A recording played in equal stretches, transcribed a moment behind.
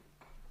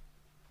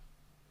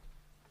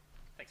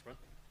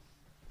Thanks,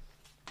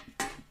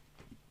 man.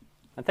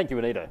 And thank you,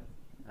 Anita.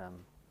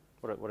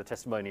 What a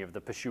testimony of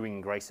the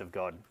pursuing grace of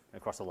God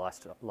across a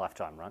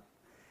lifetime, right?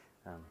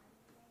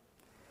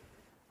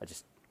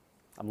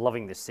 I'm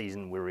loving this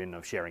season we're in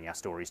of sharing our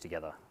stories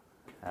together,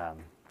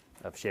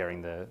 of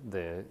sharing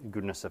the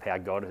goodness of how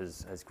God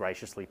has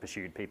graciously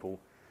pursued people,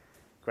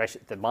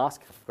 the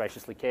mask,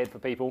 graciously cared for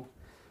people.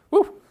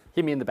 Woo!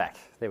 Hit me in the back.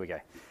 There we go.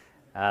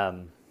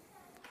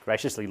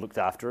 Graciously looked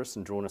after us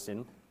and drawn us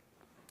in.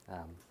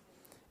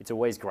 It's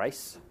always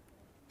grace.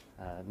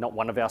 Not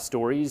one of our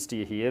stories do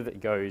you hear that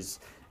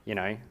goes, you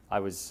know, I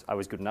was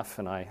good enough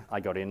and I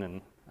got in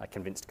and I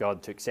convinced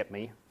God to accept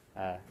me.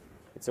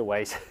 It's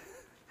always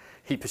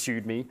he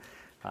pursued me.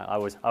 I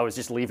was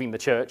just leaving the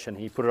church and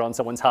he put it on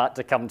someone's heart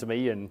to come to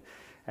me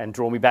and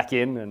draw me back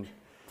in. And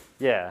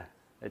yeah,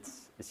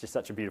 it's just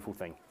such a beautiful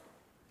thing.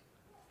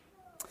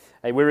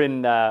 Hey, we're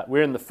in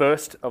the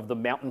first of the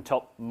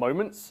mountaintop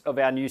moments of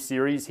our new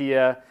series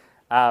here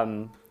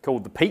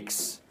called The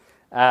Peaks.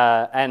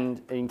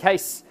 And in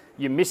case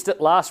you missed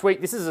it last week,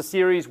 this is a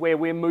series where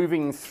we're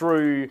moving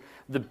through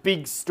the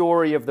big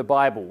story of the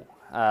Bible,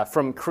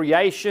 from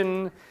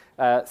creation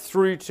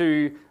through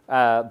to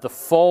the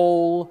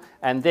fall,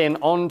 and then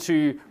on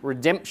to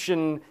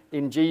redemption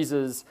in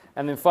Jesus,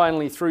 and then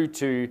finally through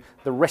to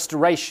the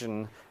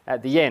restoration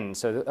at the end.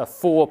 So a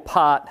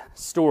 4-part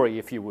story,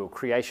 if you will: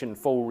 creation,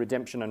 fall,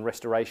 redemption, and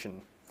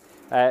restoration.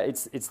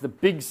 It's the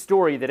big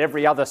story that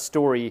every other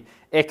story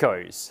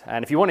echoes.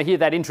 And if you want to hear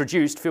that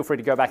introduced, feel free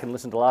to go back and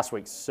listen to last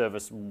week's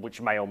service,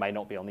 which may or may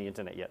not be on the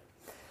internet yet.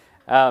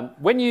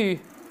 When you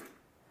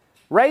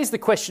raise the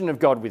question of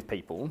God with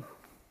people,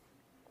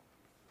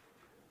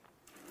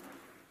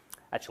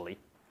 actually,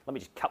 let me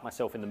just cut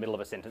myself in the middle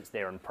of a sentence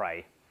there and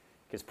pray,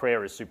 because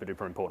prayer is super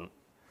duper important.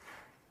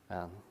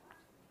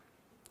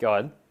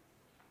 God,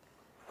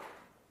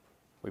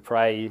 we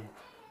pray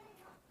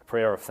a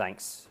prayer of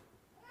thanks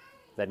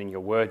that in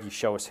your word you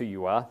show us who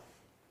you are,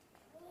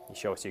 you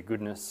show us your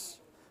goodness,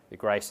 your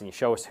grace, and you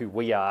show us who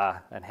we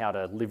are and how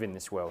to live in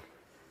this world.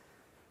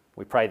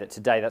 We pray that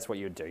today that's what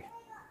you would do,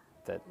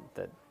 that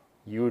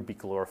you would be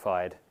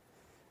glorified,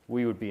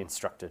 we would be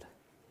instructed,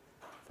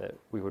 that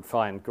we would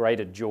find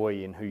greater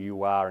joy in who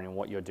you are and in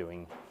what you're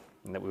doing,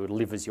 and that we would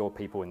live as your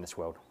people in this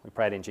world. We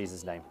pray it in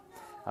Jesus' name.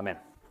 Amen.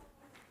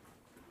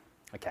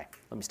 Okay,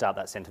 let me start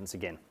that sentence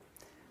again.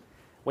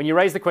 When you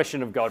raise the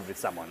question of God with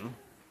someone,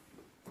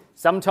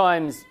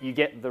 sometimes you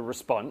get the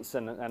response,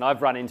 and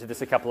I've run into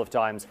this a couple of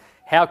times: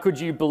 how could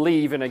you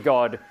believe in a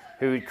God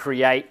who would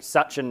create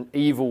such an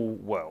evil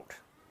world?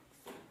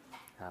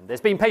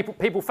 There's been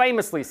people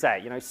famously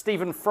say, you know,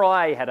 Stephen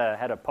Fry had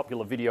a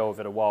popular video of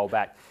it a while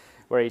back,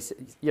 where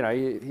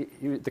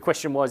the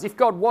question was, if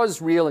God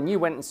was real and you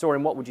went and saw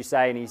him, what would you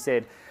say? And he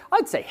said,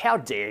 I'd say, how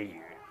dare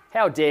you?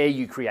 How dare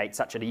you create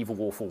such an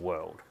evil, awful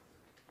world?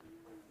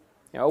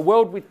 You know, a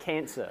world with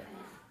cancer,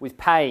 with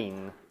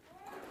pain,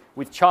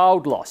 with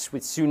child loss,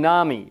 with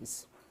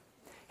tsunamis.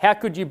 How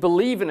could you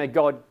believe in a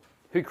God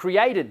who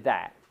created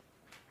that?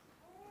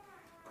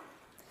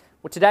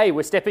 Well, today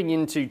we're stepping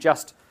into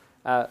just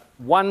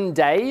one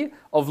day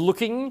of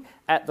looking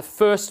at the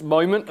first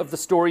moment of the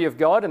story of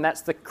God, and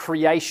that's the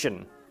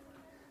creation.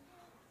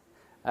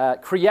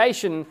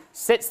 Creation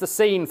sets the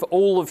scene for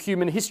all of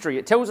human history.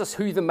 It tells us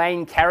who the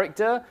main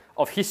character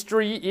of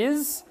history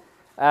is.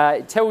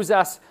 It tells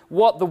us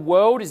what the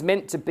world is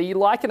meant to be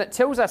like, and it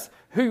tells us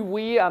who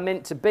we are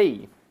meant to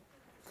be.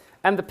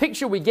 And the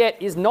picture we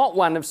get is not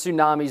one of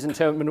tsunamis and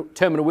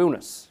terminal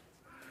illness,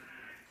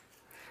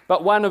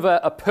 but one of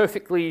a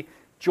perfectly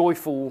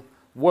joyful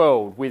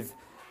world with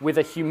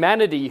a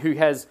humanity who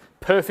has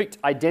perfect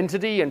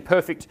identity and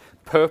perfect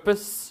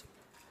purpose,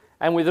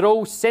 and with it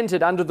all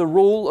centered under the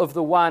rule of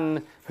the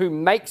one who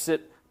makes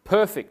it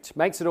perfect,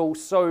 makes it all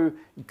so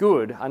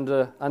good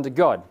under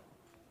God.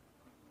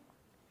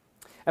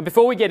 And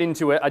before we get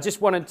into it, I just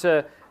wanted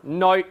to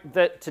note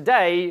that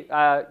today,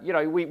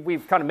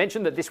 we've kind of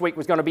mentioned that this week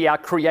was going to be our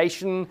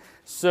creation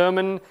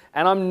sermon,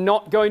 and I'm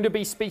not going to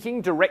be speaking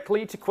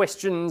directly to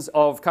questions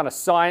of kind of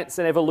science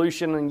and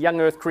evolution and young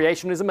earth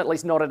creationism, at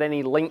least not at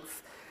any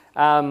length,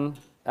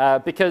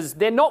 because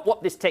they're not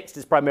what this text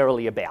is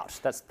primarily about.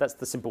 That's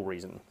the simple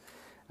reason.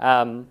 As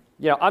an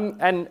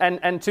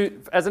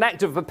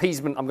act of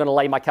appeasement, I'm going to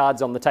lay my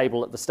cards on the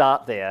table at the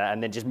start there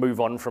and then just move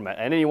on from it.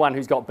 And anyone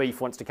who's got beef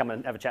wants to come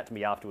and have a chat to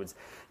me afterwards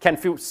can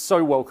feel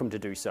so welcome to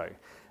do so.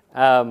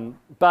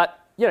 But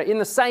in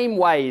the same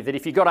way that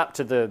if you got up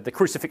to the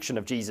crucifixion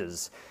of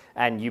Jesus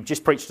and you've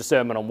just preached a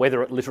sermon on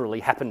whether it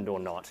literally happened or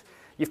not,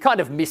 you've kind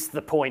of missed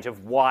the point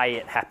of why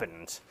it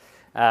happened.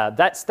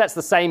 That's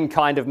the same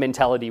kind of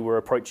mentality we're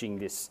approaching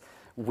this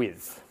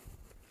with.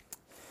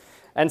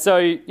 And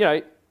so,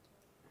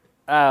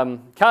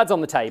 cards on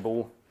the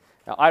table.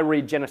 Now, I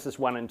read Genesis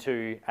 1 and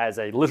 2 as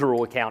a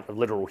literal account of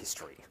literal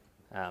history.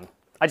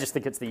 I just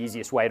think it's the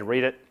easiest way to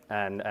read it,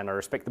 and I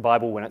respect the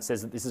Bible when it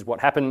says that this is what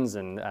happens,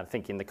 and I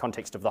think in the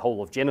context of the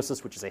whole of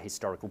Genesis, which is a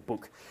historical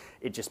book,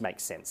 it just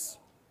makes sense.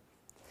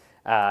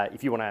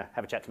 If you want to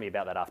have a chat to me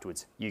about that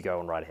afterwards, you go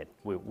and right ahead.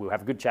 We'll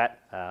have a good chat.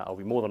 I'll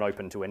be more than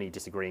open to any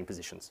disagreeing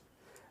positions.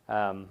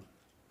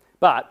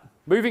 But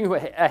moving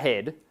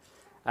ahead,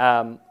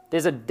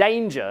 there's a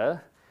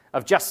danger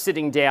of just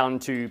sitting down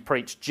to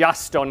preach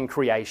just on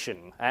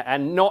creation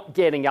and not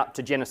getting up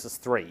to Genesis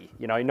 3.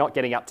 You know, not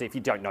getting up to, if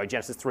you don't know,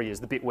 Genesis 3 is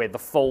the bit where the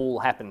fall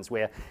happens,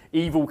 where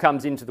evil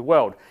comes into the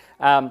world.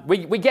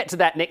 We get to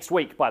that next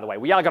week, by the way.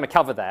 We are going to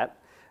cover that.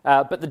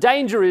 But the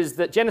danger is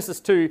that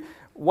Genesis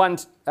 1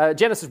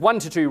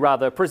 to 2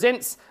 rather,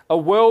 presents a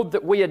world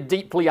that we are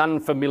deeply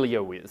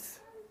unfamiliar with.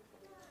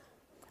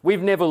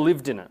 We've never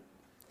lived in it.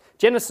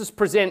 Genesis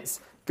presents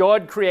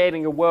God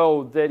creating a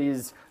world that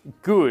is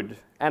good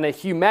and a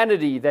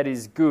humanity that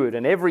is good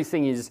and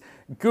everything is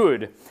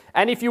good.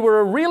 And if you were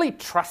a really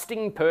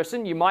trusting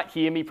person, you might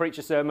hear me preach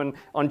a sermon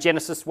on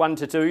Genesis 1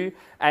 to 2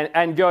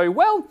 and go,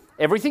 well,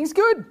 everything's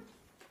good.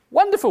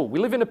 Wonderful, we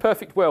live in a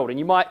perfect world. And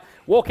you might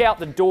walk out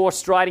the door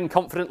striding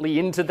confidently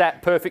into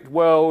that perfect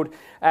world,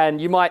 and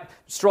you might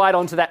stride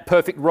onto that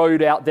perfect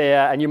road out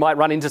there, and you might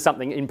run into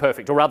something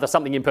imperfect, or rather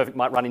something imperfect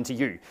might run into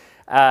you.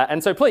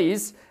 And so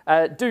please,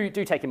 do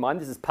take in mind,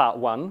 this is part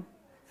 1.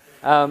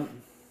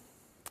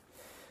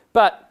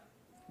 But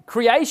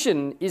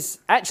creation is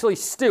actually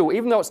still,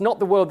 even though it's not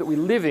the world that we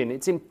live in,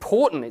 it's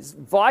important, it's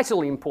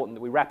vitally important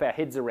that we wrap our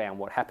heads around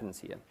what happens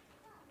here.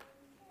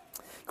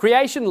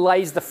 Creation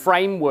lays the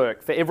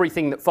framework for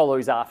everything that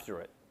follows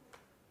after it.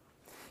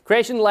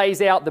 Creation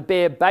lays out the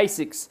bare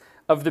basics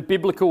of the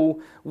biblical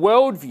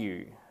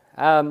worldview.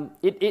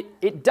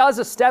 It does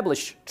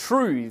establish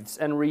truths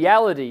and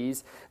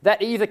realities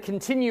that either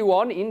continue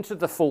on into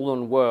the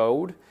fallen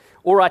world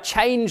or are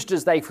changed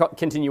as they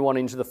continue on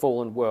into the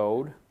fallen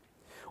world,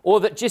 or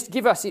that just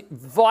give us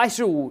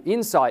vital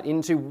insight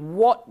into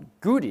what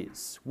good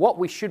is, what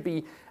we should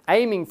be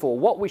aiming for,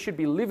 what we should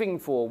be living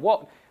for,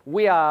 what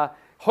we are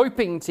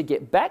hoping to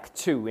get back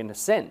to, in a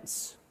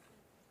sense.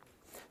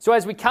 So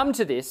as we come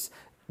to this,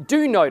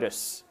 do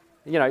notice,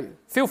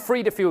 feel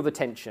free to feel the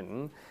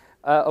tension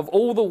of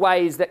all the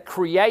ways that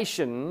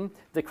creation,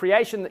 the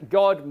creation that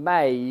God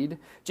made,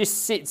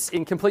 just sits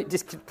in complete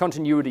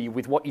discontinuity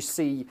with what you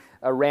see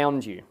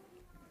around you.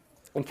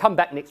 And come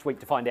back next week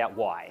to find out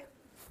why.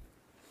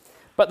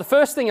 But the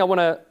first thing I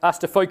want us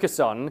to focus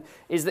on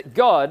is that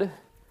God,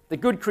 the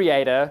good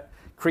creator,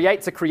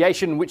 creates a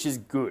creation which is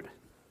good.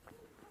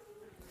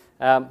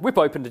 Whip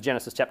open to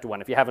Genesis chapter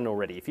 1 if you haven't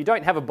already. If you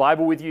don't have a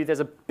Bible with you,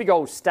 there's a big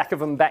old stack of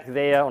them back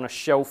there on a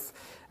shelf.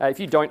 If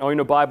you don't own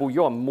a Bible,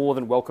 you're more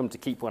than welcome to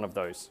keep one of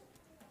those.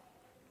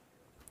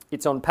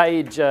 It's on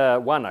page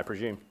 1, I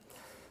presume.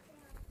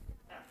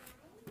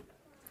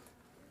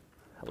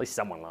 At least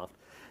someone laughed.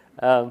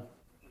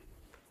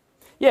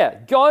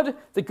 God,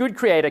 the good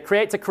creator,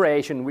 creates a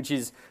creation which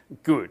is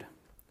good.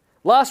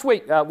 Last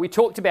week, we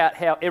talked about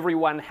how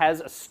everyone has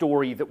a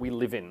story that we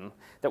live in,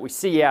 that we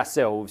see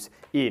ourselves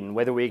in,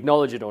 whether we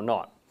acknowledge it or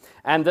not.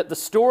 And that the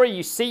story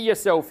you see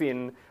yourself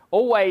in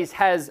always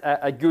has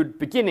a good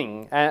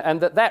beginning, and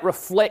that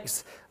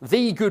reflects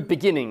the good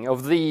beginning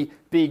of the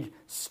big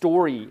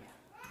story,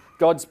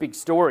 God's big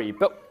story.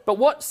 But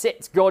what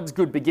sets God's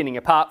good beginning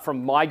apart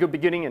from my good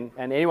beginning and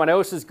anyone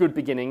else's good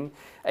beginning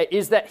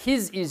is that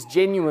his is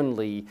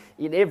genuinely,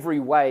 in every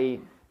way,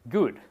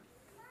 good.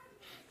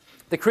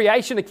 The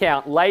creation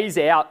account lays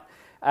out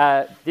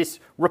this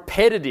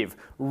repetitive,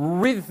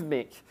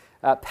 rhythmic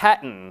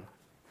pattern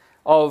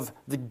of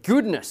the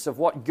goodness of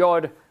what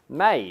God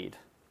made.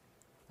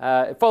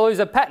 It follows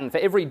a pattern for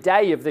every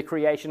day of the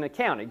creation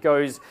account. It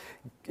goes,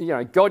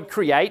 God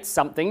creates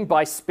something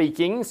by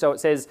speaking. So it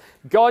says,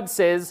 God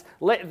says,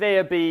 let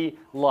there be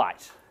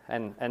light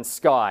and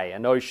sky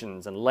and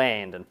oceans and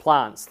land and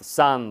plants, the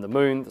sun, the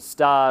moon, the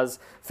stars,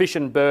 fish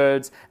and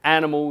birds,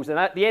 animals. And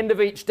at the end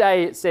of each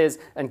day it says,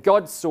 and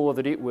God saw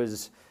that it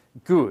was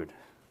good.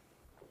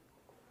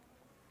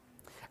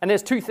 And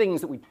there's two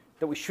things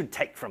that we should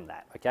take from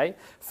that, okay?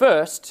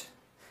 First,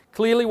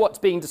 clearly what's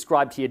being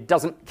described here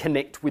doesn't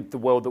connect with the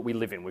world that we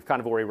live in. We've kind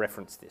of already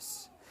referenced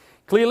this.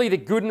 Clearly the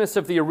goodness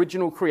of the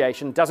original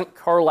creation doesn't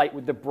correlate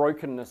with the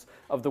brokenness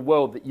of the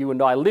world that you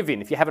and I live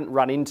in. If you haven't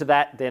run into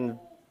that, then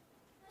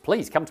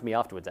please come to me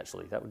afterwards,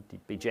 actually. That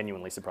would be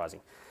genuinely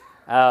surprising.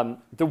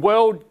 The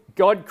world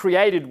God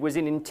created was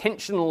an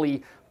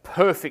intentionally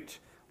perfect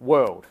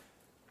world.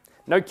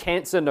 No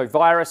cancer, no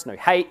virus, no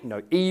hate,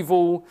 no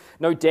evil,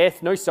 no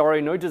death, no sorrow,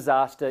 no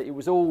disaster. It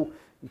was all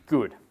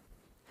good.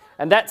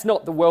 And that's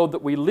not the world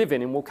that we live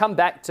in, and we'll come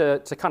back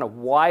to kind of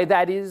why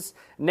that is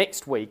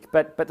next week.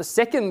 But the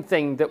second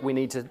thing that we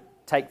need to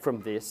take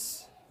from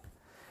this,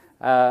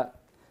 from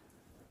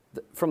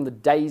the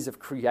days of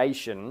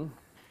creation,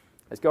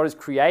 as God is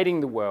creating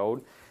the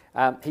world,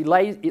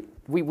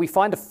 we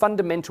find a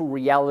fundamental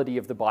reality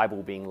of the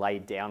Bible being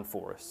laid down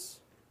for us,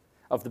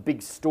 of the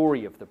big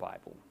story of the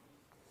Bible.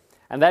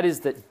 And that is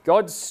that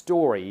God's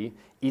story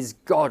is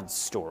God's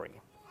story.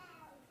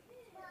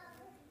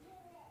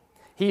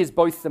 He is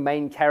both the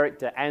main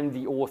character and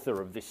the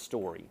author of this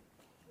story.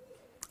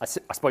 I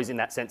suppose in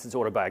that sense it's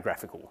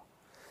autobiographical.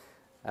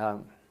 At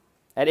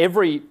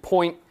every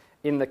point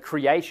in the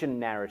creation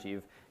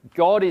narrative,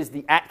 God is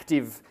the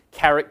active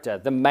character,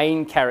 the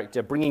main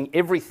character, bringing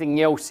everything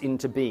else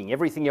into being.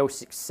 Everything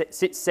else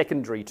sits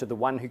secondary to the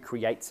one who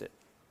creates it.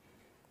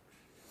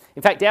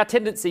 In fact, our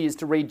tendency is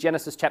to read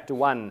Genesis chapter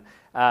 1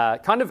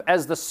 kind of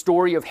as the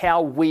story of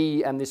how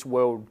we and this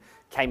world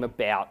came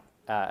about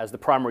as the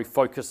primary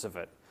focus of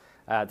it.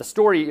 The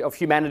story of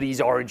humanity's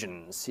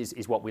origins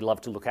is what we love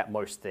to look at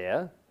most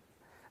there.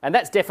 And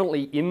that's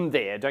definitely in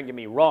there, don't get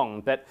me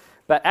wrong, but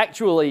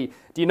actually,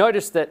 do you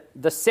notice that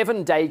the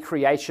 7-day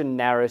creation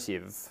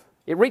narrative,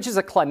 it reaches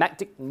a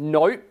climactic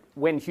note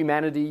when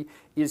humanity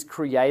is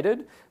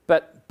created,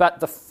 but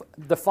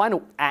the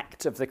final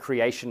act of the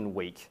creation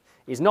week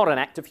is not an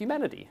act of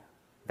humanity.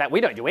 In fact,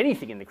 we don't do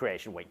anything in the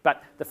creation week,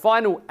 but the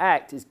final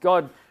act is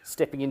God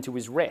stepping into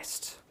his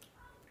rest.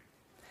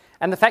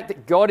 And the fact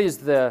that God is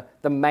the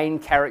main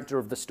character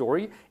of the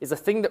story is a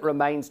thing that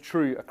remains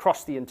true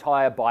across the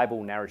entire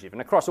Bible narrative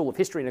and across all of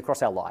history and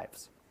across our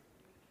lives.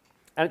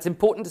 And it's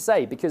important to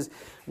say because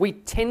we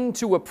tend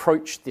to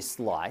approach this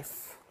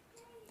life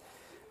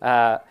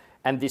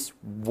and this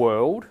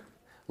world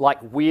like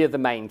we're the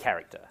main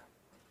character.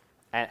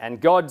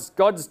 And God's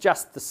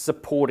just the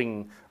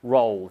supporting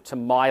role to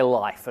my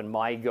life and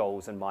my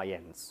goals and my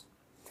ends.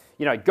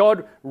 You know,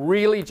 God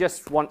really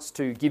just wants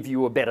to give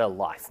you a better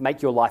life,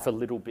 make your life a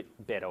little bit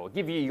better, or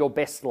give you your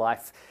best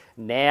life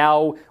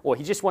now, or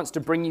he just wants to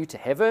bring you to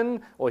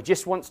heaven, or he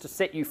just wants to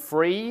set you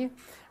free.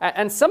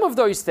 And some of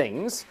those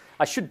things,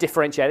 I should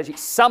differentiate it,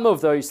 some of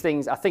those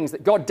things are things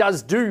that God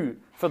does do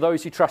for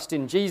those who trust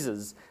in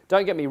Jesus.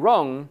 Don't get me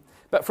wrong,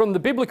 but from the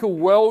biblical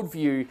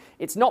worldview,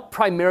 it's not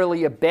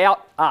primarily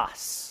about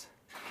us.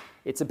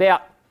 It's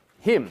about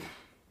him.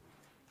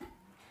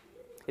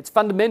 It's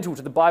fundamental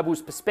to the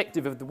Bible's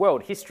perspective of the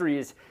world. History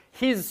is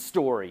his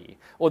story,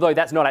 although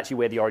that's not actually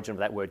where the origin of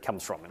that word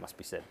comes from, it must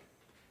be said.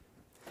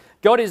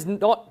 God is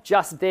not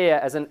just there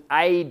as an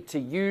aid to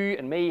you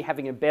and me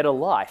having a better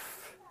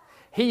life.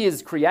 He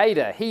is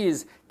creator, he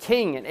is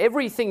king, and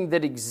everything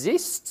that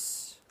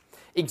exists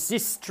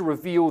to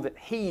reveal that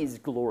he is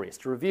glorious,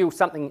 to reveal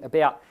something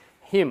about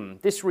him.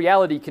 This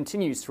reality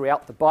continues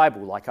throughout the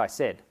Bible, like I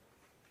said.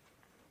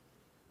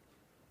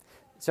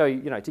 So,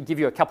 to give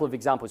you a couple of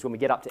examples, when we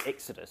get up to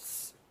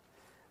Exodus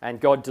and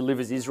God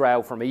delivers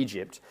Israel from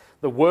Egypt,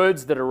 the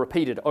words that are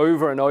repeated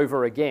over and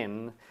over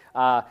again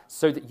are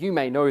so that you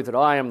may know that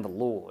I am the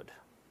Lord.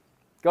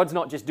 God's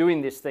not just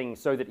doing this thing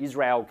so that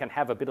Israel can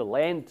have a bit of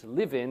land to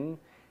live in.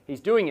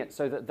 He's doing it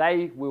so that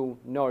they will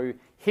know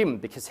him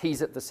because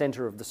he's at the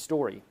center of the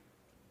story.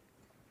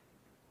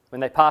 When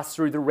they pass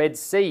through the Red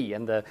Sea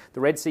and the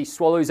Red Sea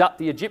swallows up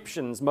the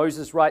Egyptians,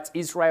 Moses writes,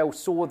 Israel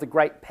saw the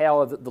great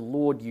power that the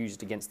Lord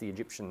used against the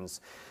Egyptians.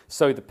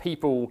 So the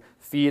people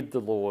feared the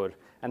Lord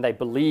and they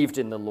believed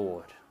in the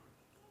Lord.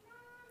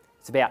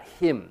 It's about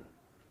him.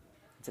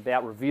 It's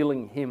about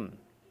revealing him.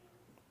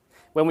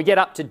 When we get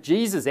up to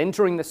Jesus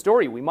entering the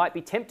story, we might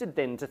be tempted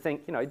then to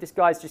think, this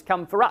guy's just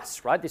come for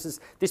us, right?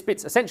 This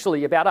bit's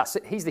essentially about us.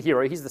 He's the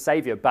hero, he's the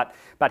savior, but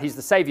he's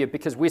the savior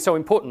because we're so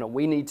important and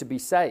we need to be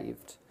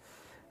saved.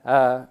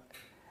 And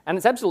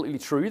it's absolutely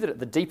true that at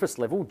the deepest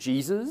level,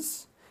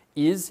 Jesus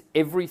is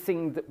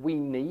everything that we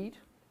need.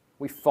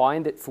 We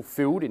find it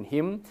fulfilled in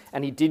him,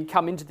 and he did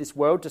come into this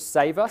world to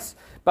save us.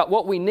 But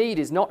what we need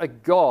is not a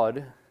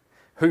God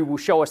who will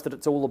show us that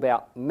it's all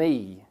about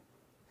me.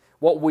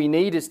 What we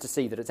need is to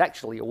see that it's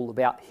actually all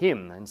about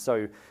him. And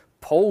so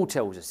Paul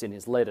tells us in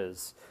his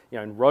letters,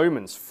 in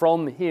Romans,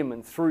 from him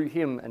and through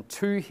him and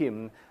to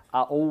him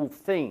are all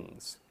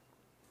things.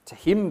 To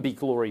him be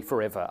glory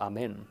forever.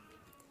 Amen.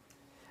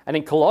 And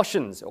in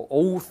Colossians,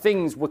 all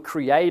things were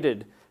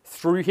created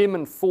through him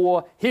and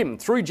for him,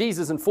 through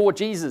Jesus and for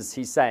Jesus,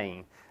 he's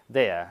saying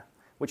there,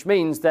 which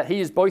means that he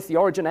is both the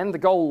origin and the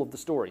goal of the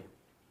story.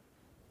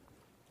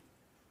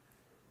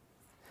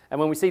 And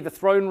when we see the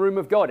throne room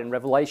of God in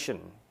Revelation,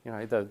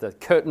 the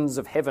curtains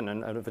of heaven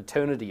and of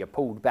eternity are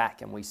pulled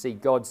back and we see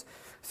God's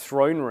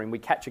throne room, we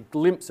catch a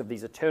glimpse of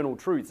these eternal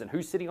truths. And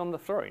who's sitting on the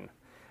throne?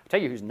 I'll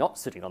tell you who's not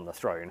sitting on the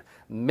throne,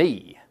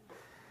 me.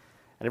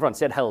 And everyone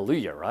said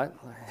hallelujah, right?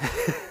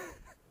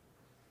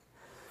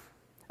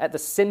 At the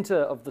center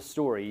of the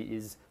story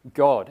is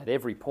God at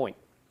every point.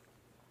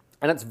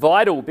 And it's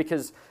vital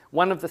because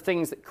one of the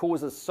things that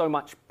causes so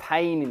much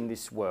pain in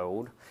this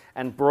world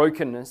and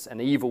brokenness and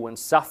evil and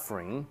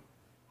suffering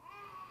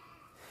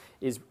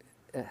is,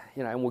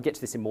 and we'll get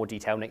to this in more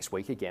detail next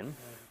week again,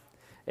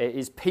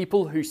 is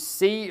people who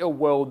see a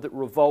world that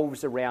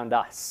revolves around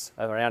us,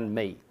 around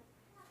me,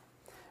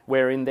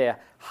 where in their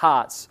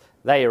hearts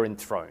they are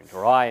enthroned,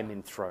 or I am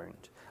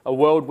enthroned. A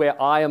world where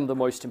I am the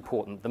most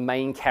important, the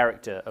main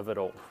character of it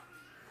all.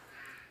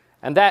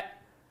 And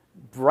that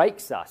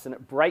breaks us, and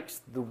it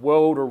breaks the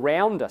world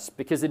around us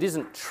because it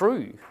isn't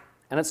true.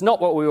 And it's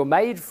not what we were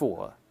made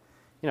for.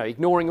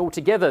 Ignoring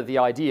altogether the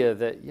idea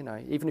that,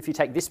 even if you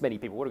take this many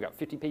people, what have we got,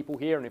 50 people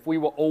here, and if we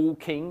were all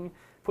king,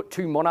 put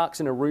two monarchs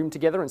in a room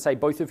together and say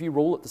both of you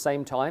rule at the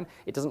same time,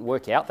 it doesn't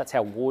work out. That's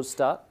how wars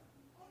start.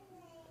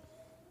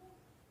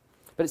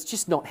 But it's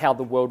just not how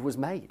the world was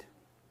made.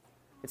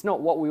 It's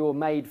not what we were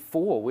made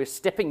for. We're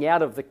stepping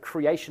out of the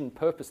creation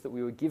purpose that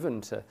we were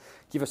given to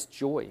give us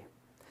joy.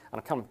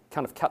 And I'm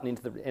kind of cutting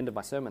into the end of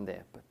my sermon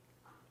there.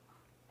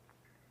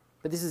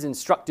 But this is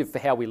instructive for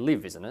how we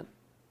live, isn't it?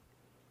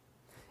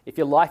 If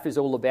your life is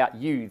all about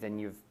you, then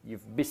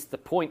you've missed the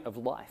point of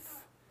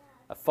life,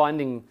 of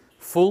finding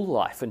full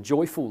life and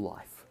joyful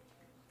life.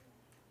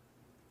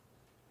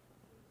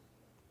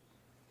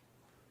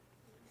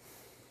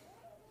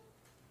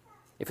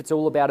 If it's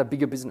all about a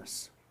bigger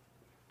business,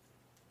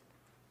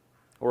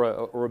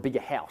 or a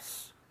bigger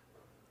house,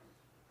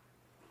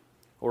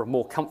 or a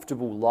more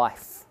comfortable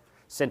life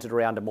centered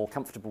around a more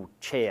comfortable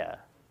chair.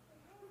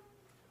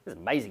 It's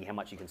amazing how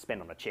much you can spend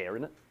on a chair,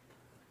 isn't it?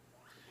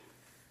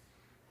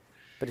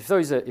 But if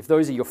those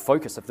are your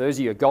focus, if those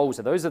are your goals,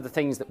 if those are the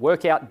things that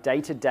work out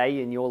day to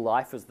day in your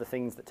life as the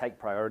things that take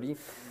priority,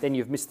 then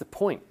you've missed the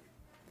point.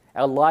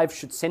 Our lives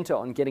should center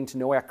on getting to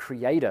know our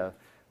Creator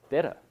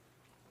better.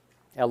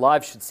 Our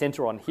lives should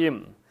center on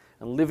Him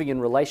and living in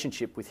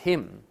relationship with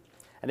Him.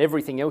 And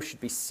everything else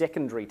should be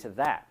secondary to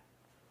that.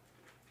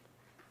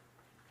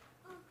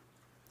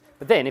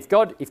 But then, if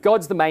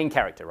God's the main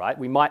character, right,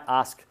 we might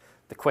ask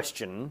the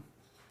question,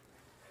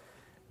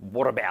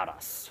 what about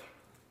us?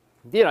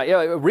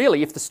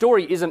 Really, if the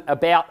story isn't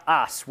about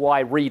us, why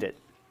read it?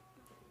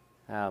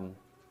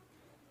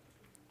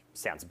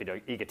 Sounds a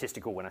bit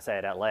egotistical when I say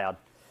it out loud.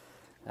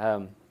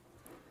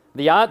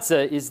 The answer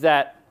is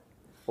that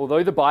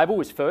although the Bible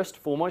is first,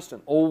 foremost,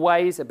 and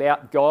always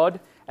about God,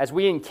 as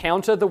we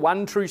encounter the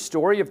one true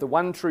story of the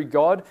one true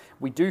God,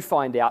 we do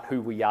find out who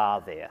we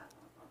are there.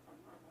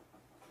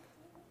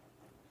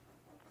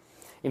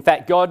 In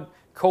fact, God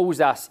calls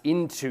us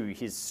into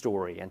His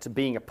story and to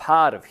being a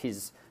part of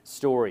His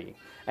story.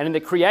 And in the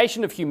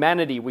creation of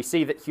humanity, we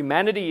see that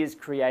humanity is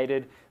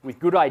created with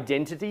good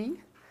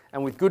identity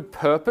and with good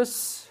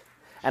purpose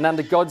and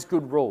under God's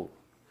good rule.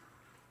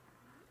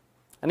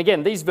 And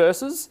again, these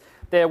verses,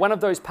 they're one of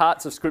those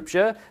parts of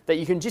Scripture that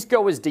you can just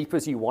go as deep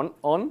as you want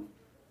on.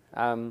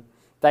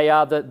 They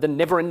are the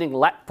never-ending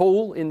lap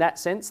pool in that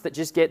sense that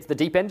just gets, the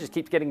deep end just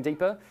keeps getting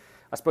deeper.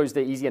 I suppose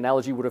the easy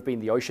analogy would have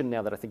been the ocean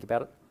now that I think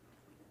about it.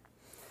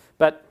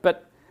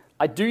 But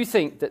I do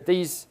think that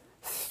these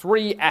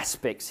three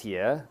aspects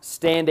here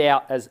stand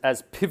out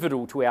as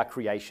pivotal to our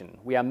creation.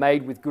 We are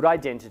made with good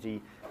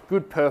identity,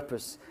 good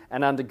purpose,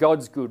 and under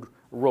God's good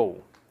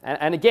rule.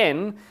 And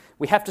again,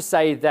 we have to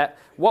say that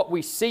what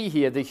we see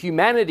here, the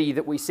humanity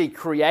that we see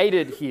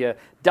created here,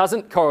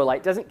 doesn't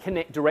correlate, doesn't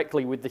connect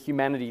directly with the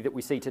humanity that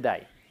we see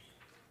today.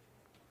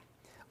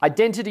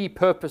 Identity,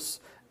 purpose,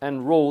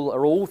 and rule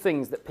are all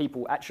things that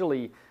people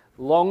actually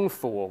long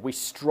for. We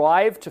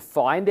strive to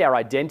find our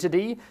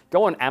identity.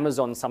 Go on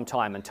Amazon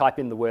sometime and type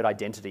in the word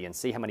identity and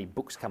see how many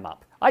books come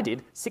up. I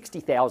did,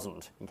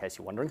 60,000, in case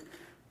you're wondering.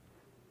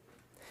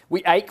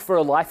 We ache for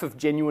a life of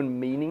genuine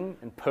meaning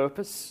and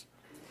purpose.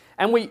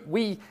 And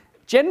we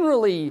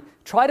generally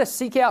try to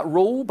seek out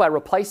rule by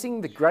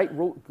replacing the great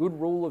good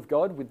rule of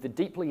God with the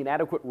deeply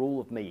inadequate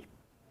rule of me.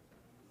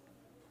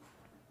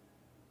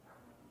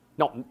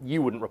 Not,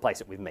 you wouldn't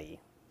replace it with me,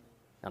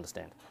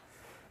 understand?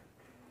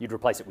 You'd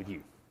replace it with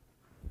you.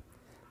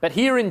 But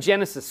here in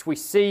Genesis, we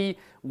see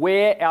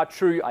where our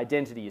true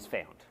identity is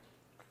found.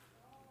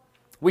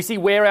 We see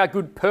where our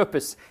good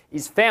purpose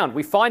is found.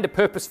 We find a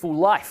purposeful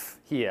life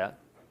here.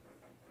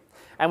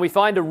 And we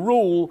find a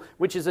rule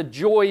which is a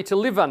joy to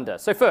live under.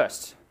 So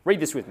first,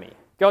 read this with me.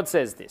 God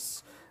says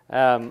this.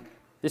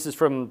 This is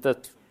from the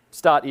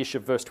start-ish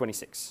of verse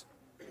 26.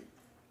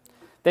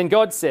 Then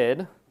God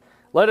said,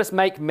 "Let us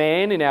make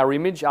man in our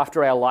image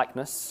after our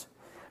likeness,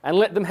 and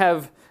let them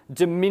have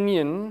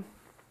dominion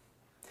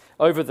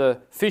over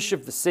the fish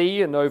of the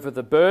sea, and over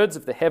the birds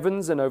of the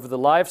heavens, and over the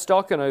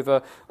livestock, and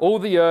over all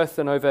the earth,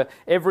 and over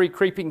every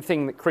creeping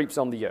thing that creeps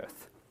on the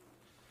earth."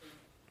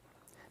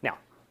 Now,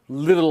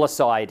 little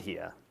aside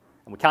here,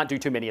 and we can't do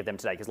too many of them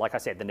today, because like I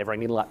said, they're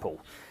never-ending lap pool.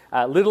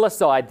 Little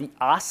aside, the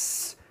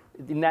us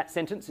in that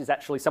sentence is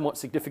actually somewhat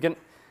significant.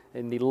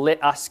 In the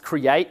let us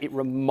create, it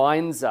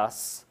reminds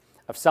us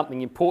of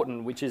something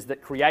important, which is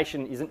that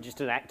creation isn't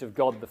just an act of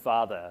God the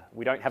Father.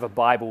 We don't have a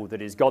Bible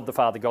that is God the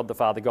Father, God the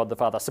Father, God the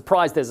Father.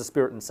 Surprise, there's a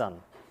Spirit and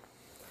Son.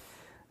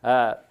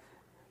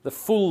 The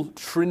full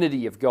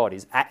Trinity of God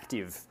is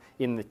active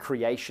in the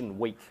creation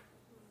week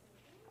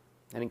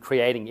and in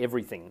creating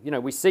everything. You know,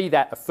 we see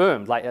that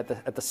affirmed, like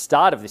at the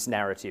start of this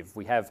narrative,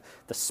 we have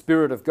the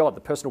Spirit of God,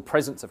 the personal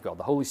presence of God,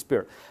 the Holy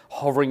Spirit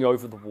hovering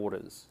over the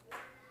waters.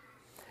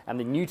 And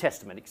the New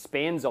Testament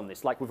expands on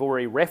this, like we've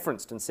already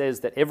referenced, and says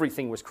that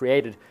everything was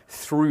created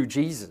through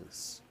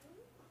Jesus.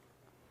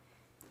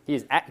 He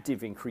is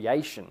active in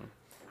creation.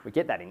 We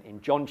get that in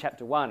John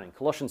chapter 1 and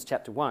Colossians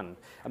chapter 1,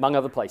 among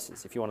other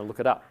places, if you want to look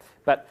it up.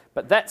 But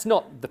that's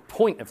not the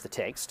point of the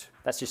text.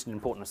 That's just an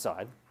important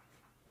aside.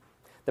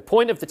 The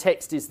point of the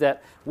text is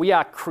that we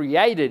are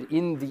created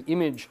in the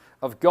image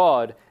of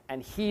God,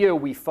 and here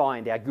we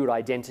find our good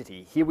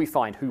identity. Here we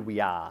find who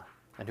we are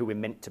and who we're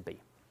meant to be.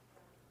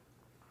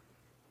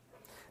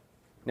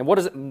 Now, what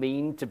does it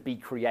mean to be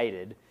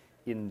created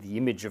in the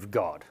image of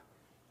God?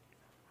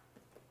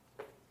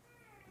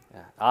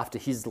 after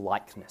his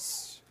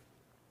likeness.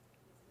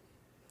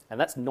 And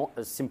that's not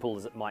as simple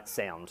as it might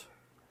sound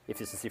if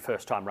this is your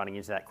first time running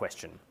into that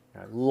question.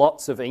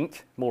 Lots of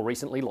ink, more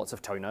recently, lots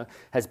of toner,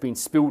 has been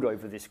spilled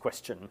over this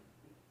question.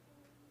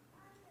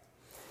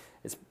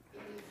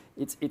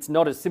 It's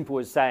not as simple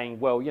as saying,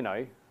 well,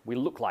 we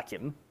look like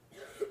him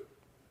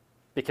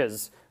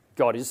because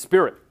God is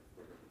spirit.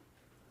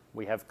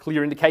 We have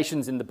clear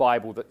indications in the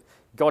Bible that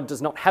God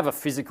does not have a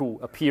physical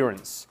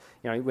appearance.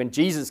 When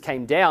Jesus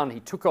came down,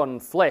 he took on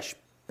flesh,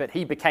 but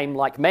he became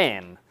like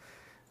man.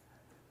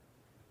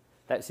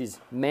 That's his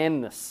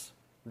manness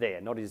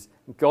there, not his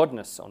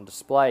godness on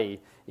display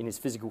in his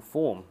physical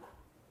form.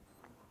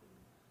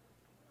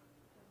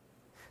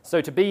 So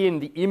to be in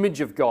the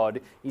image of God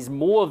is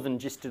more than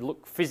just to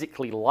look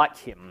physically like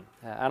him.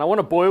 And I want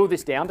to boil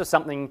this down to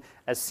something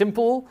as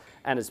simple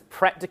and as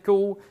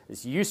practical,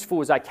 as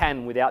useful as I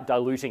can without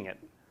diluting it.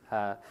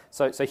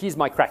 So here's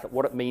my crack at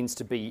what it means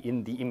to be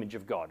in the image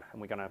of God.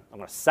 And I'm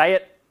going to say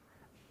it,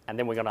 and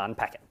then we're going to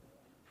unpack it.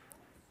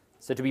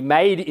 So to be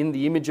made in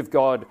the image of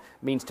God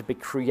means to be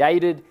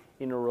created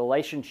in a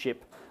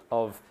relationship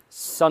of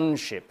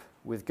sonship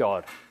with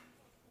God,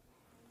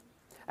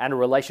 and a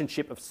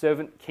relationship of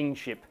servant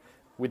kingship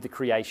with the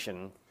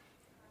creation,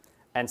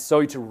 and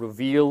so to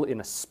reveal in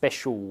a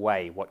special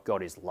way what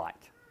God is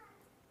like.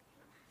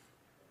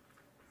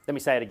 Let me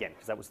say it again,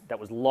 because that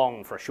was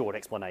long for a short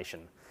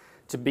explanation.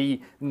 To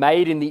be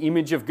made in the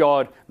image of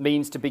God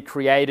means to be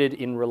created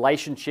in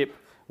relationship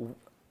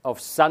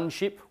of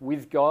sonship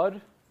with God,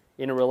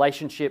 in a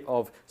relationship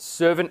of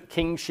servant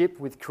kingship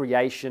with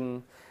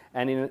creation,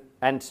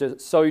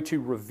 so to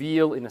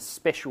reveal in a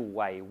special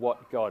way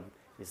what God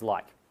is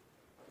like.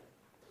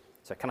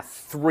 So kind of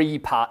three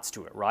parts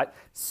to it, right?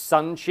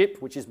 Sonship,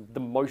 which is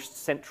the most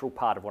central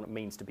part of what it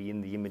means to be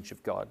in the image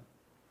of God.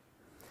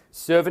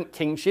 Servant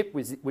kingship,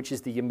 which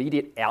is the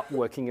immediate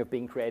outworking of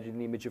being created in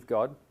the image of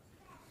God.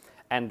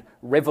 And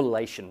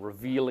revelation,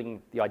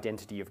 revealing the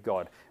identity of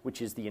God,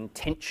 which is the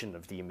intention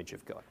of the image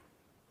of God.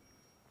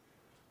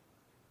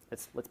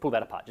 Let's pull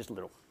that apart just a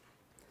little.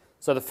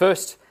 So the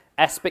first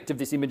aspect of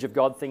this image of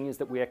God thing is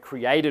that we are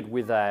created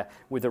with a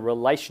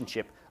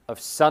relationship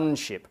of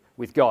sonship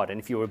with God. And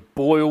if you were to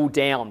boil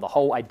down the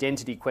whole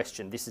identity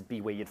question, this would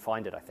be where you'd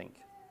find it, I think.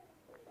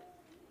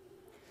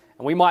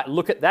 And we might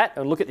look at that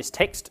and look at this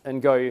text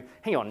and go,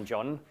 hang on,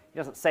 John, he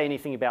doesn't say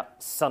anything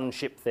about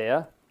sonship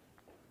there.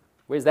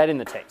 Where's that in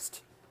the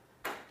text?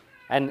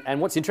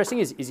 And what's interesting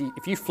is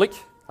if you flick,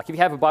 like if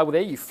you have a Bible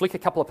there, you flick a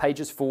couple of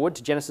pages forward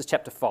to Genesis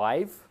chapter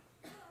 5.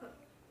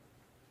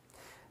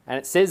 And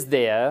it says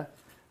there,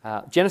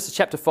 Genesis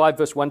chapter 5,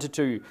 verse 1 to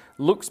 2,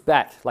 looks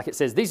back, like it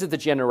says, these are the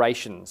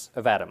generations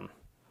of Adam.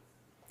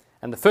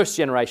 And the first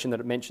generation that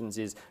it mentions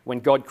is when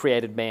God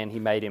created man, he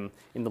made him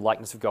in the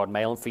likeness of God.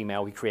 Male and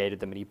female, he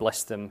created them, and he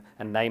blessed them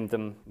and named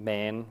them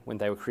man when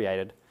they were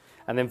created.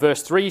 And then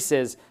verse 3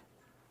 says,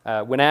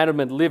 when Adam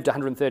had lived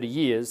 130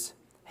 years,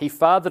 he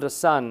fathered a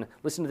son.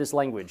 Listen to this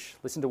language.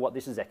 Listen to what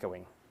this is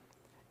echoing.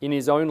 In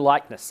his own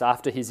likeness,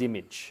 after his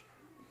image,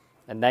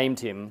 and named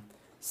him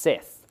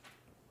Seth.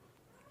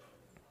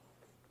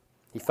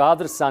 He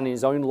fathered a son in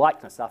his own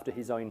likeness, after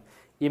his own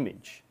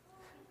image.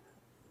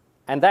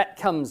 And that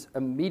comes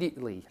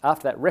immediately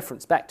after that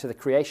reference back to the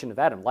creation of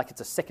Adam, like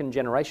it's a second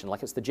generation,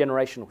 like it's the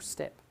generational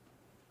step.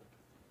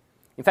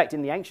 In fact,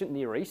 in the ancient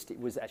Near East, it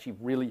was actually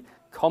really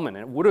common,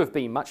 and it would have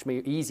been much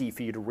more easy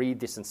for you to read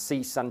this and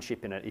see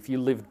sonship in it if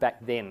you lived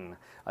back then,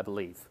 I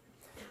believe.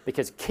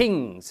 Because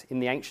kings in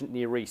the ancient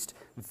Near East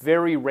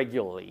very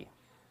regularly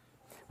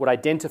would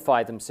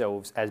identify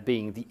themselves as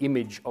being the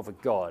image of a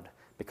god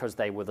because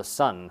they were the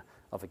son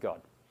of a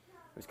god.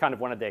 It was kind of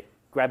one of their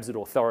grabs at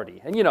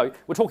authority. And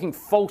we're talking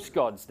false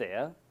gods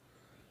there,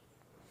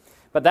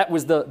 but that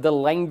was the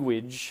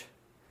language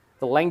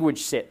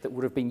set that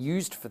would have been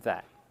used for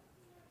that.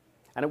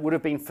 And it would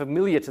have been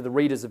familiar to the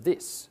readers of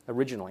this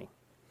originally.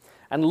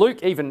 And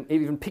Luke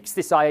even picks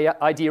this idea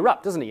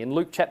up, doesn't he? In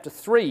Luke chapter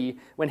 3,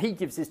 when he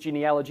gives his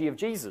genealogy of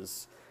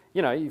Jesus.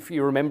 If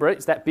you remember it,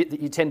 it's that bit that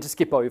you tend to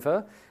skip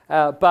over.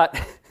 But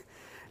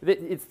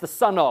it's the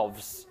son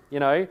ofs,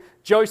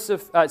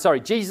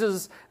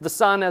 Jesus, the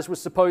son as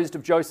was supposed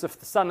of Joseph,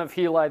 the son of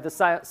Heli, the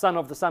son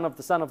of the son of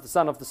the son of the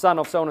son of the son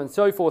of so on and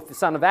so forth, the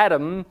son of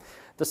Adam,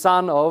 the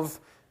son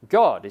of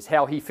God is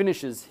how he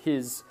finishes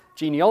his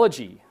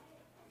genealogy.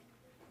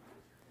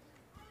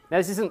 Now,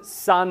 this isn't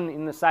son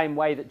in the same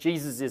way that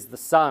Jesus is the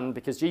son,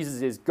 because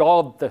Jesus is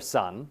God the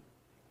Son.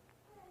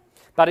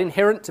 But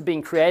inherent to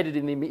being created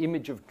in the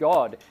image of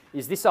God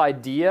is this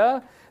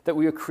idea that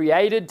we were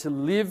created to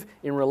live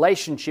in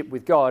relationship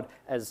with God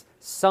as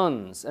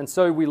sons. And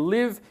so we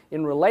live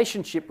in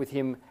relationship with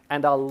him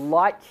and are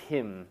like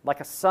him.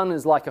 Like a son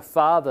is like a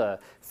father,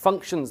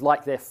 functions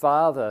like their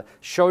father,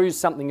 shows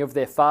something of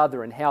their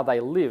father and how they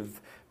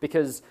live,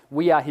 because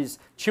we are his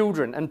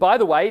children. And by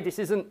the way, this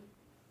isn't,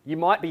 you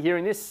might be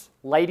hearing this,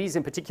 ladies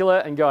in particular,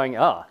 and going,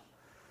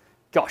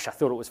 gosh, I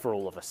thought it was for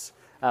all of us.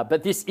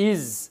 But this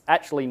is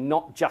actually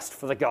not just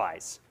for the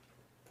guys.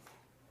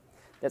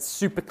 That's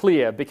super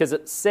clear because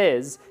it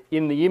says,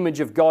 in the image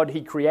of God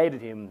he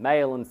created him,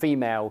 male and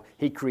female,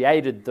 he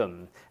created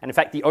them. And in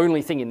fact, the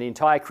only thing in the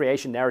entire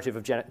creation narrative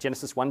of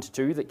Genesis 1 to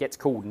 2 that gets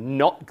called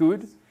not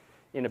good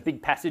in a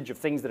big passage of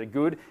things that are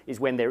good is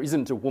when there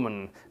isn't a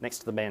woman next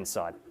to the man's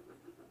side.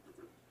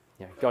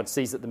 God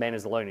sees that the man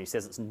is alone and he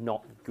says it's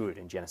not good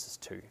in Genesis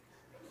 2,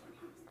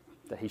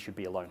 that he should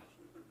be alone.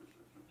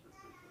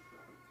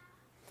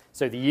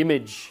 So the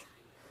image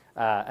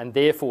and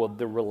therefore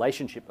the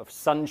relationship of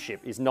sonship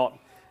is not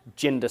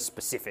gender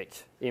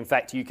specific. In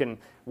fact, you can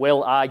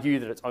well argue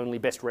that it's only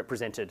best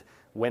represented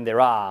when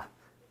there are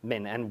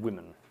men and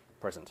women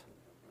present.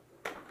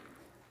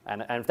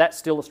 And if that's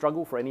still a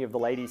struggle for any of the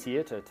ladies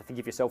here to think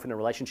of yourself in a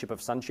relationship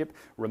of sonship,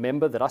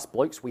 remember that us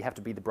blokes, we have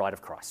to be the bride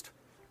of Christ.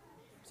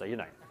 So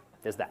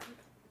there's that.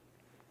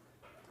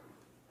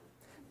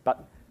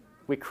 But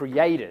we're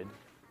created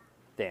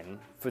then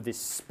for this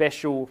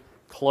special,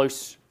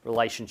 close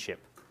relationship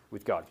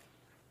with God.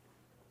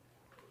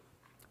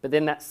 But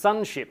then that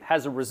sonship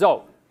has a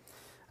result.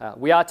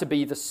 We are to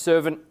be the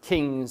servant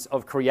kings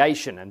of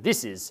creation, and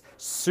this is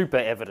super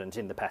evident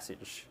in the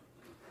passage.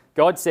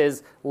 God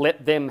says,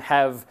 let them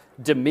have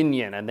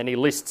dominion, and then he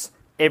lists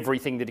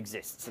everything that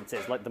exists and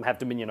says, let them have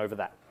dominion over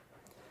that.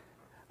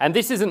 And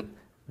this isn't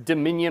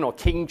dominion or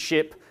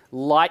kingship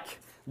like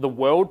the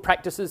world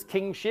practices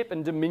kingship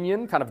and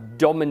dominion, kind of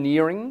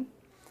domineering.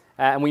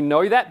 And we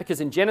know that because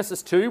in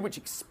Genesis 2, which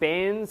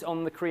expands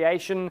on the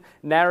creation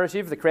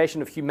narrative, the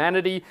creation of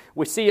humanity,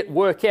 we see it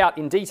work out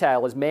in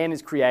detail as man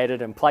is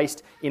created and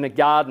placed in a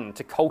garden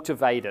to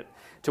cultivate it,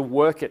 to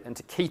work it and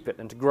to keep it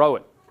and to grow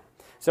it.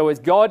 So as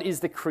God is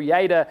the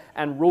creator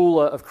and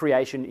ruler of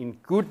creation in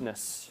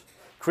goodness,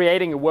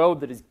 creating a world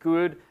that is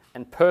good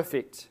and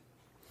perfect,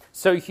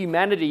 so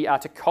humanity are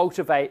to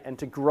cultivate and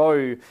to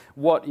grow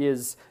what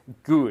is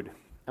good.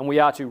 And we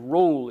are to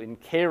rule in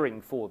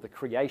caring for the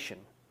creation.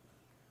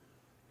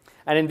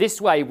 And in this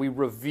way, we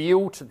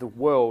reveal to the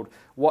world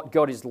what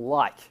God is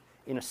like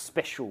in a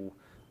special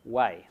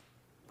way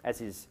as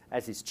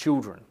his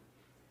children.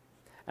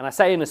 And I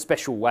say in a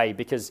special way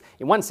because,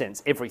 in one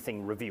sense,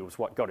 everything reveals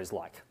what God is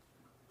like.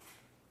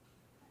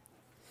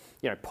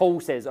 Paul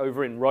says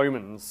over in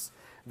Romans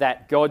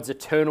that God's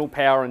eternal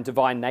power and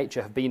divine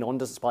nature have been on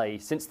display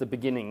since the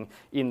beginning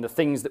in the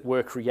things that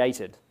were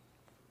created.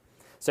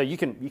 So you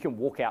can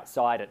walk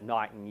outside at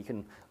night and you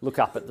can look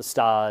up at the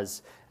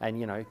stars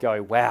and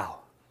go, wow,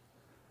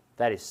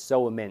 that is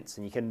so immense.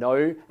 And you can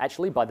know,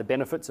 actually, by the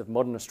benefits of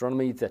modern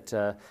astronomy,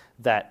 that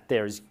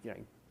there is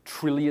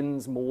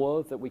trillions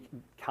more that we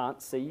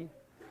can't see.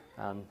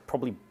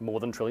 Probably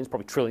more than trillions,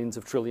 probably trillions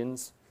of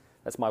trillions.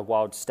 That's my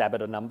wild stab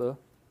at a number.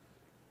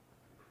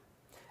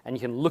 And you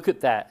can look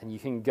at that and you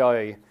can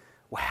go,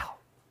 wow,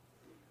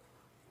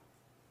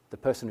 the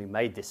person who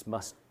made this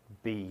must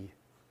be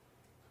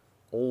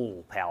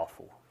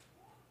all-powerful.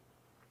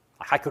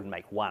 I couldn't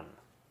make one.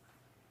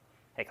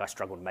 Heck, I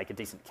struggled to make a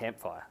decent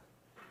campfire.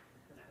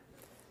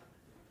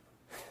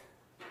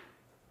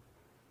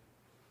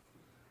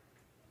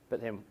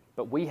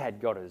 But we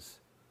had God as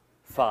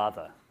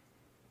Father.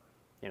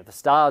 The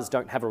stars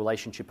don't have a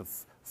relationship of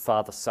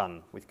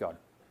father-son with God.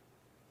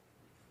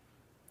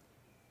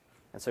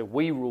 And so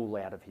we rule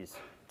out of his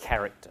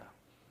character.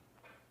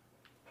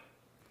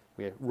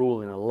 We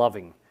rule in a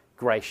loving,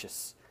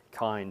 gracious,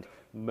 kind,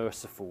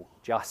 merciful,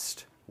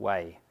 just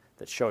way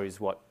that shows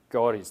what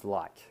God is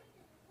like.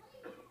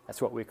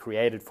 That's what we're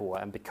created for.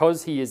 And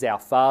because he is our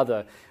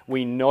Father,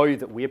 we know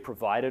that we're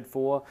provided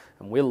for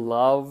and we're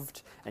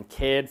loved and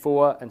cared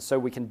for. And so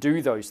we can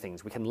do those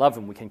things. We can love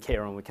and we can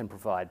care and we can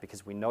provide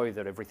because we know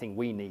that everything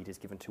we need is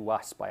given to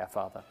us by our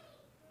Father.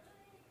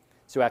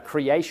 So our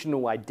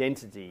creational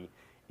identity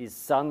is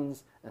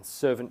sons and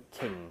servant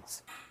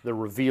kings, the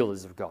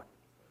revealers of God.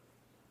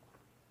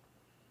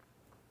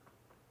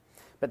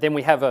 But then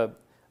we have a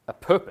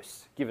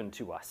purpose given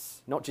to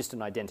us, not just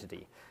an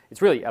identity.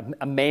 It's really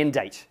a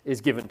mandate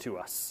is given to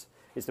us,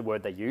 is the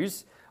word they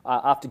use.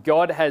 After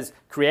God has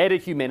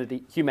created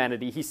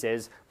humanity, he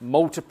says,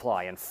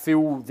 multiply and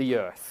fill the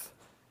earth.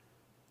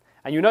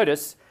 And you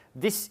notice,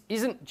 this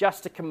isn't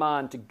just a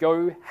command to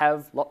go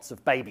have lots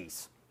of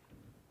babies.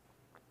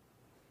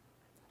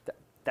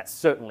 That's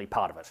certainly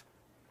part of it.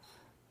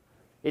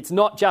 It's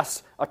not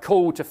just a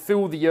call to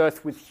fill the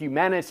earth with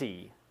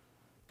humanity.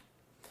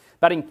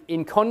 But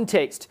in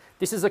context,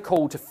 this is a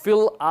call to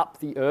fill up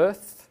the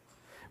earth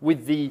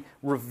with the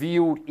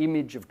revealed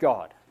image of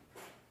God.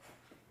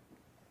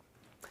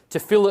 To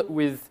fill it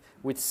with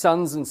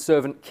sons and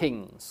servant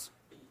kings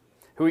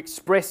who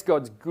express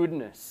God's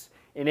goodness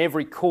in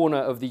every corner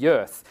of the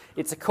earth.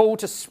 It's a call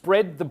to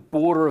spread the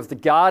border of the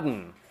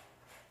Garden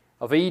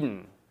of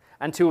Eden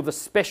until the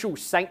special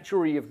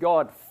sanctuary of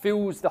God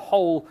fills the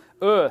whole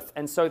earth,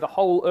 and so the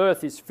whole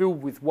earth is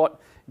filled with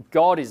what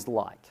God is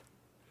like.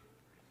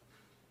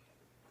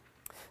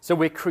 So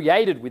we're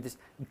created with this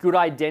good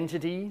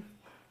identity,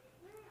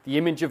 the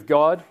image of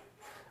God,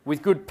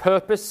 with good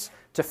purpose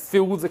to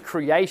fill the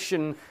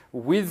creation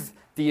with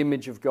the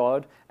image of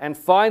God. And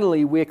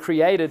finally, we're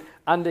created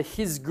under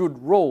his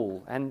good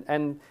rule.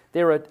 And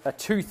there are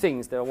two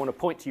things that I want to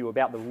point to you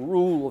about the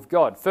rule of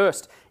God.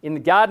 First, in the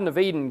Garden of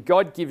Eden,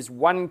 God gives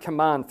one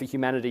command for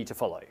humanity to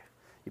follow.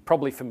 You're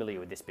probably familiar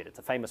with this bit. It's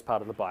a famous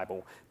part of the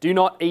Bible. Do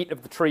not eat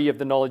of the tree of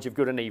the knowledge of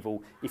good and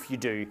evil. If you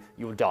do,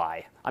 you'll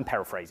die. I'm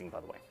paraphrasing, by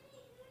the way.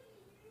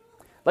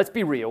 Let's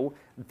be real.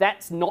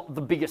 That's not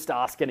the biggest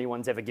ask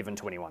anyone's ever given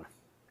to anyone.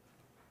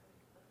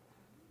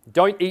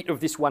 Don't eat of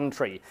this one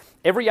tree.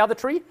 Every other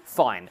tree,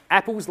 fine.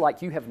 Apples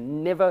like you have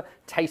never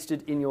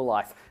tasted in your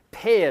life.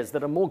 Pears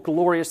that are more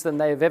glorious than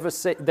they have ever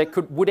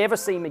would ever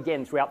seem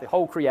again throughout the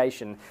whole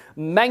creation.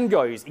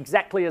 Mangoes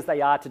exactly as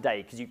they are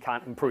today, because you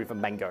can't improve a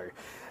mango.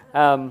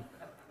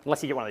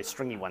 Unless you get one of those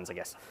stringy ones, I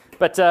guess.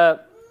 But,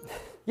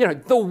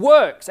 the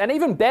works, and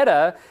even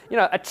better,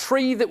 a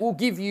tree that will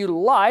give you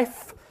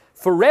life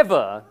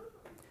forever,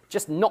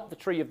 just not the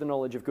tree of the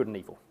knowledge of good and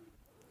evil.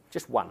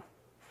 Just one.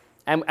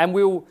 And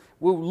we'll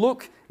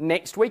look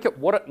next week at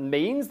what it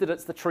means that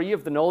it's the tree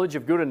of the knowledge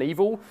of good and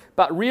evil.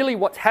 But really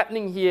what's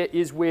happening here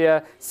is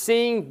we're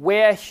seeing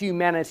where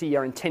humanity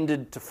are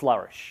intended to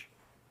flourish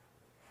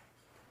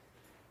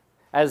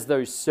as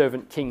those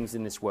servant kings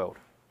in this world.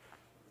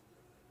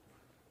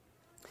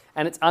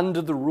 And it's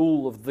under the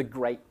rule of the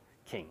great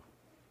king.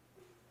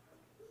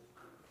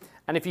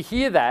 And if you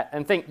hear that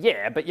and think,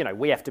 yeah, but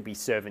we have to be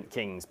servant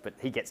kings, but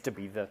he gets to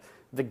be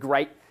the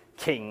great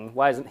king.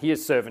 Why isn't he a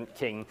servant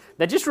king?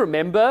 Now just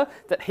remember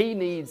that he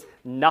needs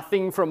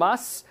nothing from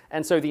us,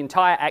 and so the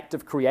entire act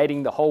of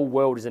creating the whole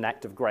world is an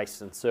act of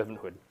grace and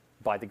servanthood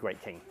by the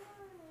great king.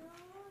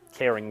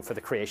 Caring for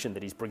the creation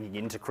that he's bringing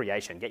into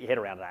creation. Get your head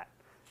around that.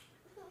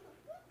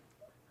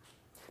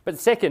 But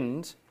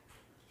second,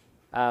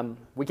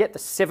 we get the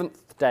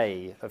seventh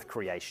day of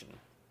creation.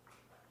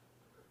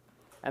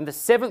 And the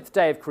seventh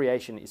day of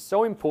creation is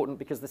so important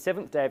because the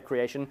seventh day of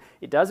creation,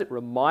 it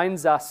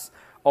reminds us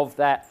of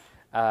that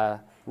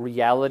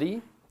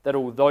reality that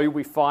although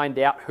we find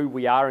out who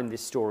we are in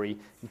this story,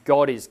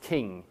 God is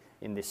king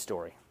in this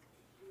story.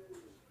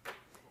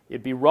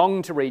 It'd be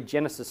wrong to read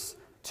Genesis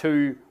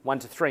 2,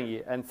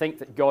 1-3 and think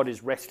that God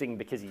is resting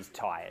because he's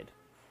tired,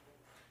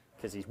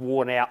 because he's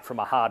worn out from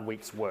a hard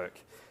week's work.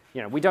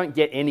 We don't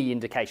get any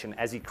indication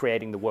as he's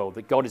creating the world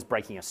that God is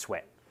breaking a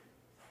sweat.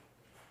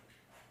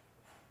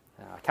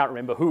 I can't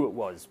remember who it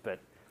was, but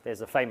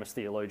there's a famous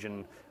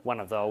theologian,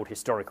 one of the old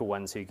historical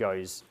ones, who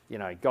goes,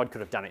 God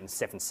could have done it in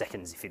 7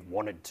 seconds if he'd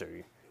wanted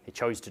to. He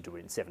chose to do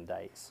it in 7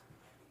 days.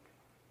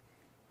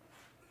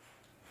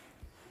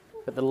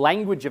 But the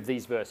language of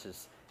these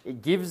verses,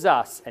 it gives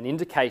us an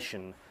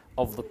indication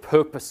of the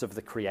purpose of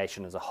the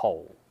creation as a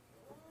whole.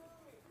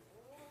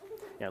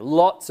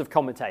 Lots of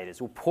commentators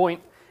will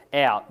point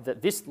out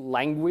that this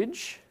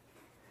language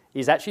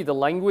is actually the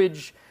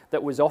language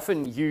that was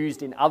often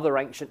used in other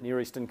ancient Near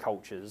Eastern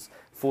cultures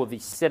for the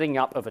setting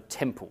up of a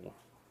temple,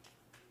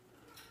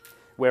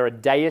 where a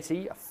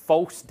deity, a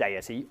false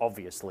deity,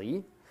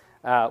 obviously,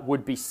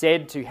 would be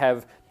said to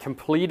have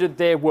completed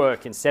their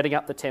work in setting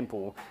up the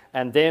temple,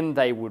 and then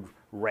they would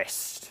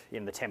rest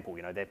in the temple.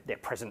 Their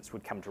presence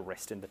would come to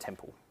rest in the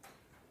temple.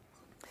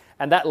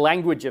 And that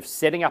language of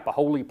setting up a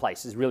holy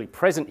place is really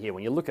present here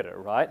when you look at it,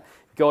 right?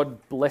 God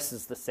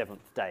blesses the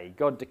seventh day.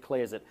 God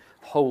declares it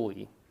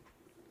holy.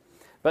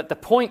 But the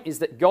point is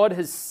that God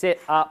has set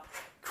up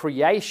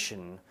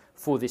creation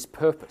for this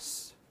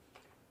purpose.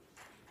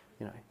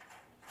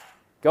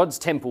 God's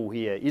temple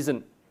here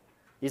isn't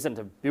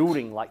a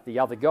building like the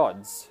other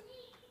gods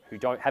who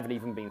haven't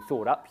even been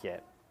thought up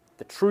yet.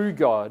 The true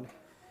God,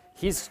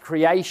 his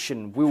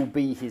creation will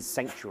be his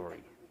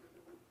sanctuary.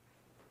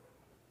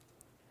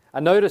 I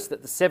notice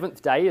that the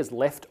seventh day is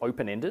left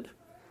open-ended.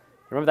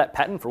 Remember that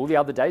pattern? For all the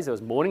other days, there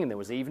was morning and there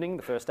was evening,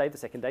 the first day, the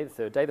second day, the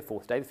third day, the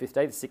fourth day, the fifth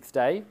day, the sixth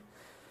day.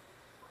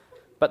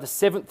 But the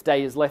seventh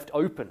day is left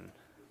open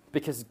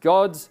because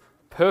God's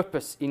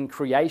purpose in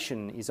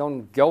creation is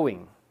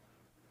ongoing.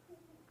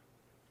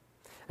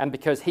 And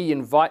because he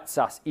invites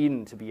us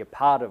in to be a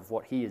part of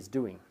what he is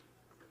doing.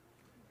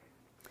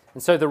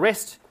 And so the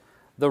rest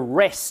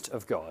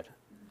of God,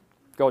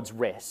 God's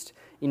rest,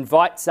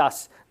 invites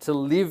us to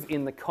live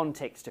in the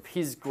context of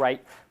his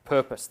great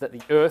purpose, that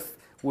the earth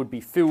would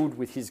be filled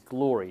with his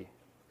glory.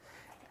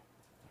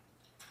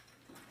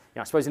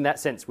 I suppose in that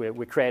sense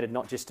we're created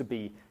not just to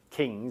be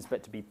kings,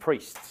 but to be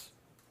priests.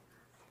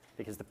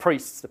 Because the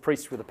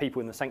priests were the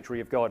people in the sanctuary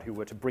of God who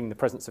were to bring the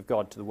presence of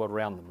God to the world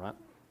around them, right?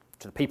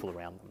 To the people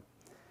around them.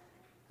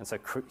 And so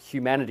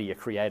humanity are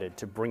created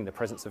to bring the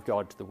presence of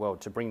God to the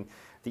world, to bring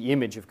the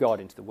image of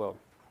God into the world,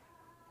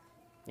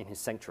 in his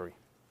sanctuary.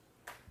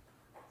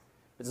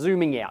 But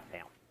zooming out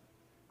now,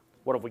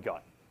 what have we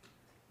got?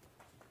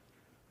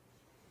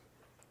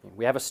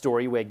 We have a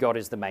story where God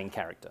is the main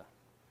character,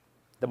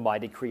 the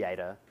mighty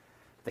creator,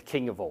 the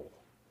king of all.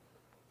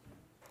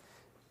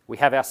 We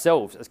have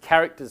ourselves as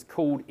characters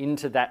called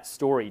into that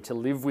story to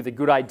live with a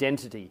good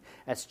identity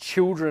as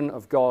children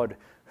of God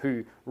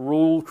who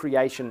rule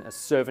creation as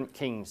servant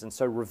kings and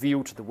so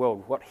reveal to the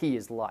world what he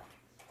is like.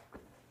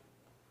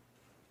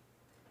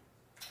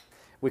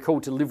 We're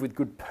called to live with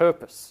good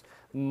purpose,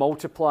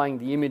 multiplying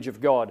the image of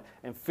God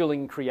and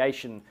filling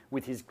creation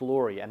with his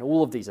glory. And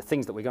all of these are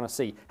things that we're going to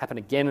see happen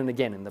again and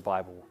again in the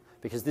Bible,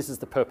 because this is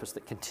the purpose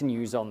that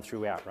continues on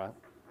throughout, right?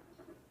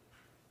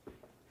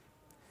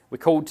 We're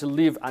called to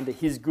live under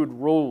his good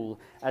rule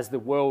as the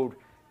world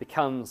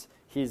becomes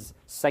his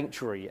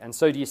sanctuary. And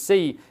so do you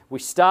see, we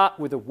start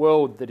with a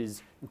world that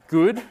is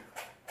good,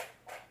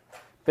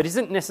 but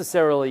isn't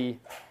necessarily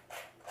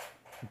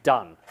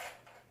done.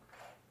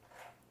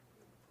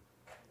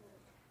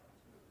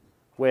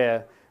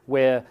 Where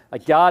a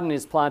garden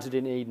is planted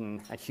in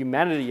Eden and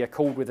humanity are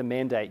called with a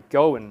mandate,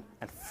 go and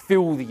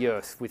fill the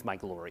earth with my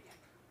glory.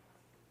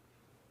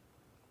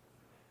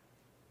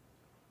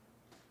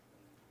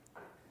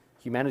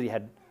 Humanity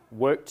had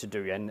work to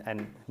do,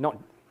 and not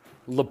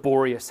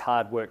laborious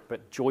hard work,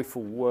 but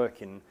joyful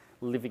work in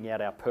living out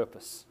our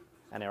purpose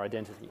and our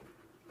identity.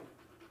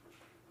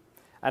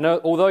 And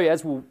although,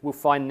 as we'll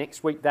find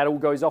next week, that all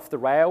goes off the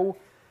rail,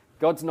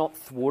 God's not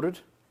thwarted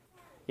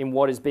in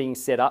what is being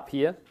set up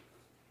here.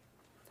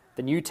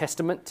 The New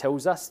Testament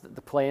tells us that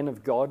the plan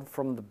of God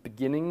from the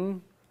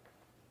beginning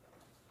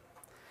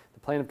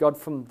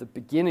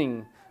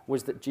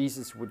was that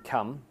Jesus would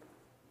come,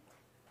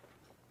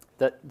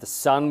 that the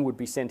Son would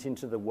be sent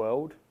into the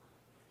world,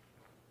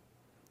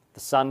 the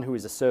Son who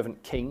is a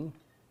servant king,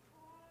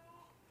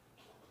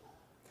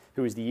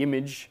 who is the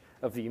image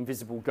of the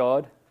invisible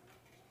God.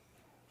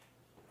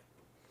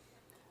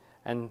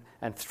 And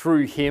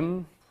through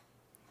him,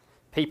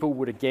 people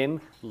would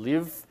again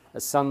live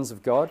as sons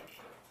of God,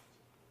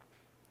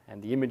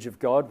 and the image of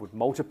God would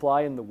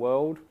multiply in the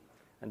world,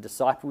 and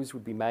disciples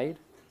would be made.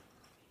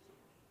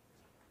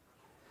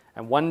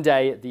 And one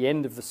day, at the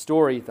end of the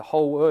story, the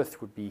whole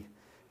earth would be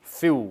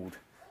filled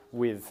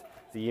with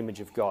the image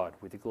of God,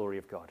 with the glory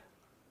of God.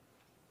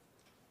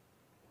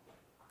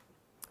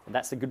 And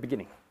that's a good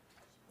beginning.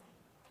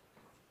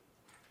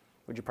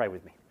 Would you pray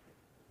with me?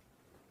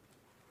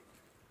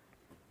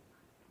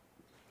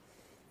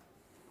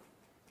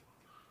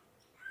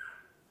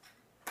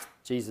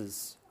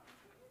 Jesus,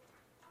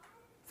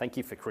 thank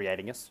you for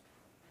creating us.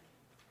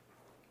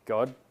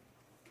 God,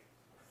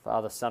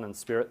 Father, Son, and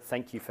Spirit,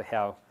 thank you for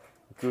how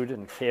good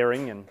and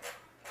caring and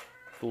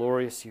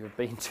glorious you have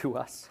been to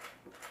us.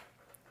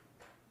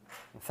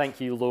 And thank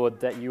you, Lord,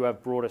 that you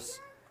have brought us,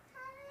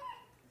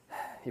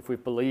 if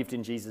we've believed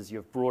in Jesus, you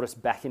have brought us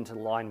back into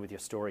line with your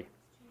story.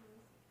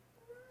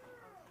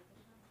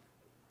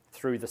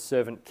 Through the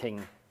servant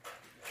king,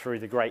 through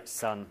the great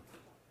Son,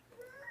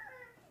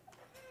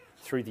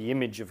 through the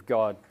image of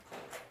God,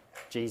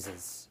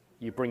 Jesus,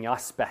 you bring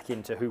us back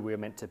into who we're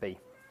meant to be.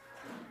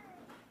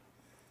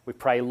 We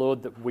pray,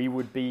 Lord, that we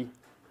would be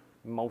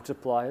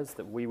multipliers,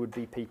 that we would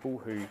be people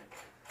who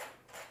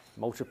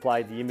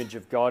multiply the image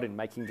of God in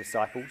making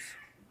disciples.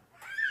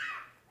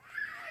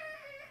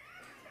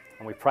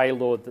 And we pray,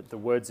 Lord, that the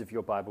words of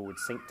your Bible would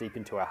sink deep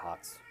into our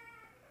hearts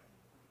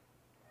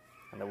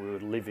and that we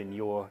would live in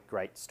your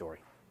great story.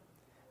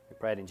 We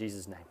pray it in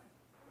Jesus' name.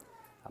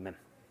 Amen.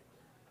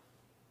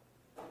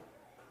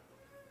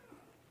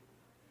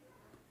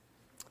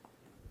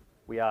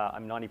 We are,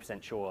 I'm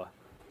 90% sure,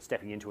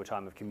 stepping into a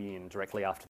time of communion directly after